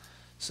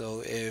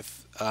 so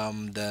if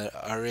the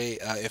array,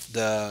 if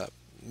the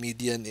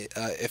median,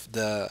 if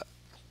the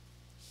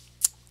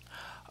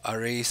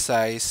array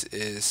size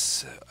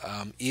is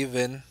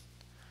even,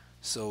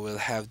 so we'll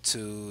have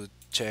to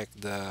check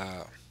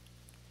the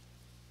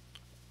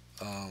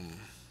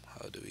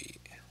how do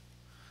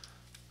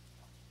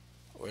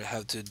we'll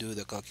have to do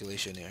the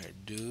calculation here.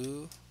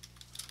 Do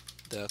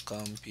the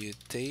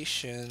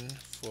computation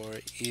for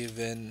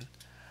even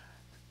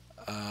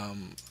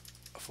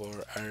for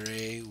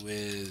array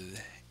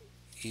with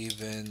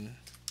even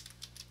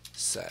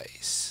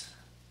size.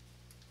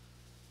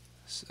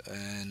 So,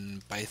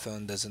 and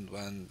Python doesn't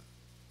want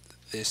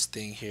this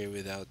thing here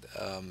without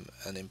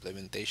an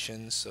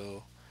implementation,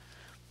 so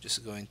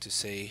just going to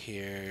say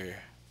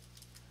here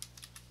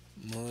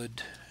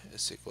mood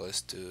is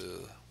equals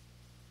to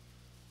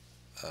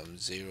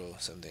 0,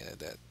 something like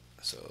that.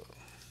 So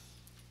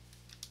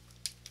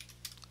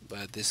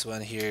but this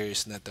one here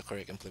is not the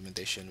correct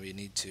implementation. We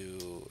need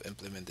to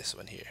implement this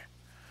one here.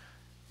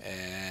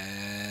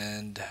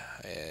 And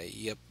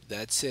yep,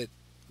 that's it.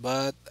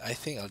 But I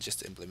think I'll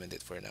just implement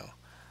it for now.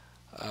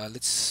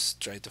 Let's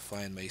try to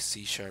find my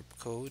C#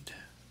 code.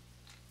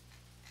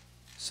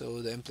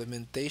 So the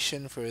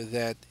implementation for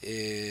that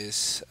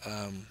is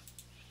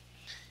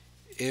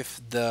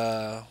if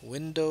the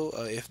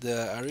if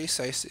the array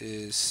size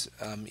is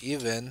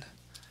even,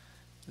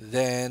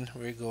 then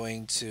we're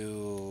going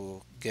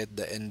to get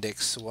the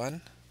index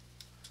 1.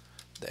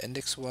 The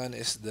index 1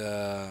 is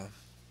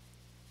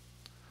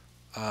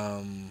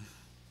um,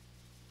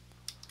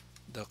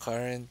 the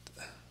current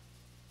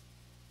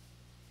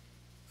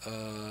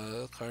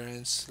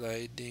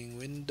sliding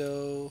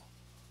window,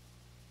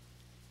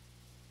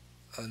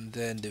 and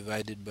then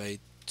divided by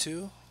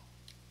 2.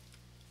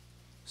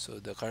 So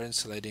the current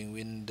sliding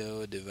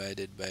window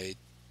divided by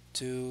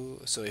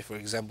 2. So if for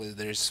example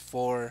there's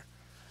 4,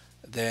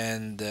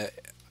 then the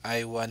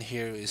I1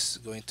 here is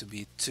going to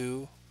be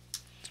 2,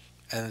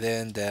 and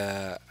then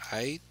the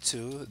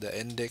I2, the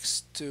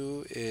index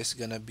 2, is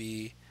gonna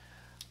be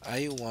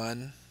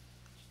I1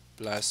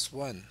 plus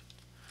 1.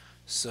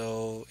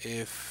 So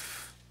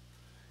if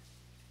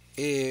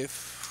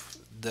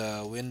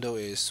the window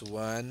is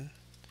 1,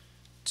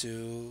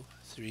 2,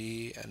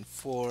 3, and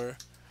 4,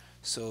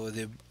 so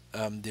the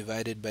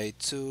divided by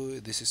 2,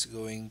 this is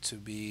going to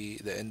be,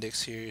 the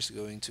index here is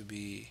going to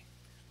be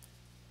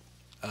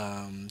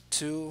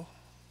 2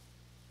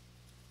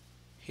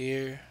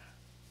 here.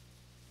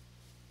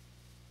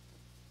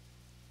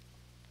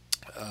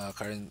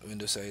 Current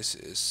window size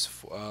is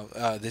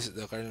this is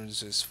the current window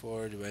size is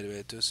 4 divided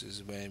by 2, so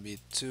it's going to be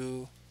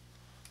 2.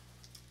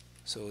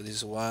 So this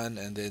is 1,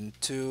 and then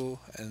 2,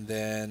 and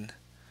then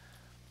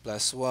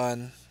plus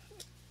 1,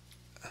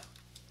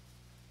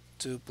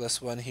 2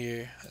 plus 1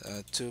 here,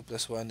 2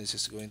 plus 1 is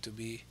just going to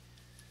be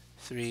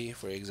 3,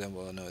 for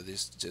example. No,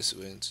 this just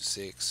went to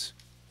 6,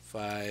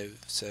 5,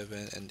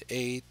 7, and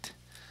 8.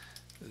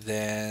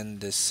 Then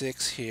the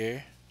 6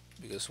 here,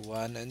 because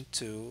 1 and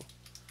 2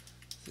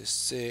 is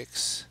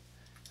 6,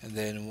 and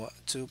then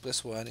 2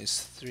 plus 1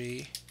 is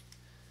 3,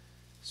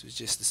 so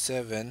which is the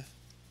 7.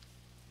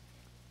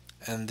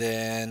 And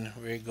then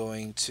we're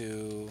going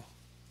to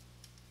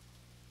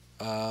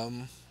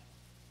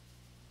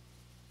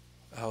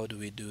how do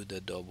we do the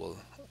double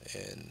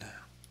in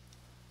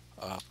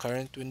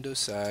current window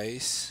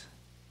size,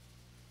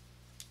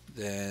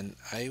 then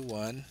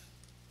I1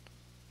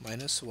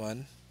 minus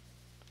 1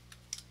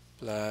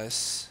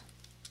 plus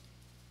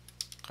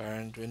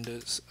current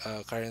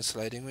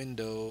sliding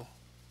window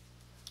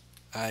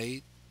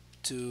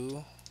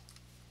I2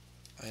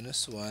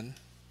 minus 1,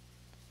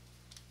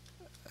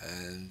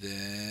 and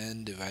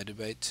then divided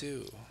by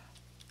 2.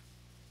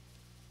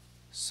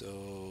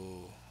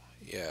 So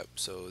yeah,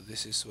 so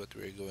this is what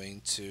we're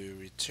going to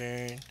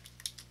return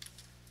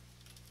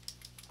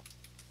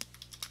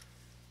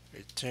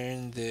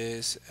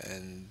this,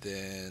 and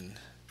then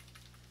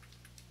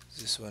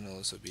this one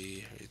also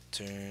be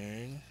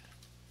return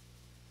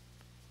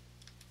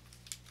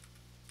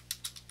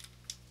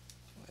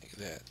like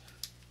that.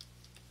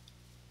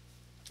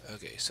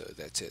 Okay, so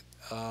that's it.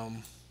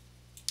 Okay,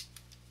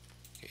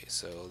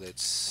 so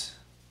let's,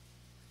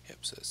 yep,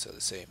 so it's still the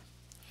same.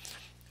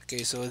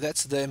 Okay, so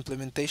that's the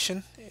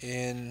implementation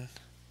in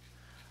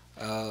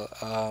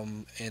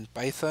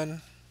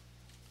Python.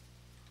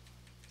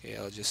 Okay,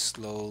 I'll just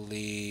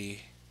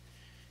slowly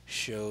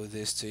show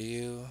this to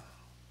you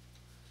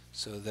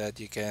so that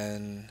you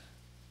can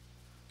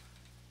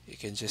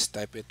just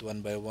type it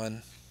one by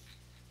one.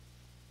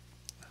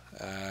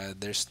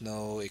 There's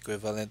no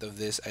equivalent of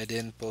this. I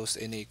didn't post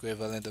any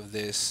equivalent of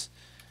this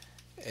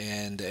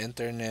in the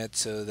internet,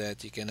 so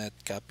that you cannot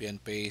copy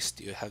and paste.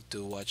 You have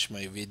to watch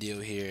my video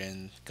here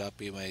and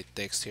copy my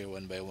text here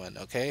one by one.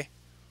 Okay,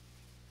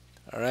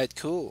 all right,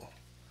 cool.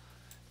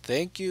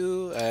 Thank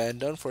you, and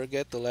don't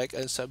forget to like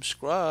and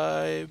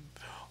subscribe.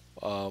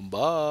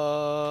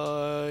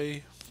 Bye.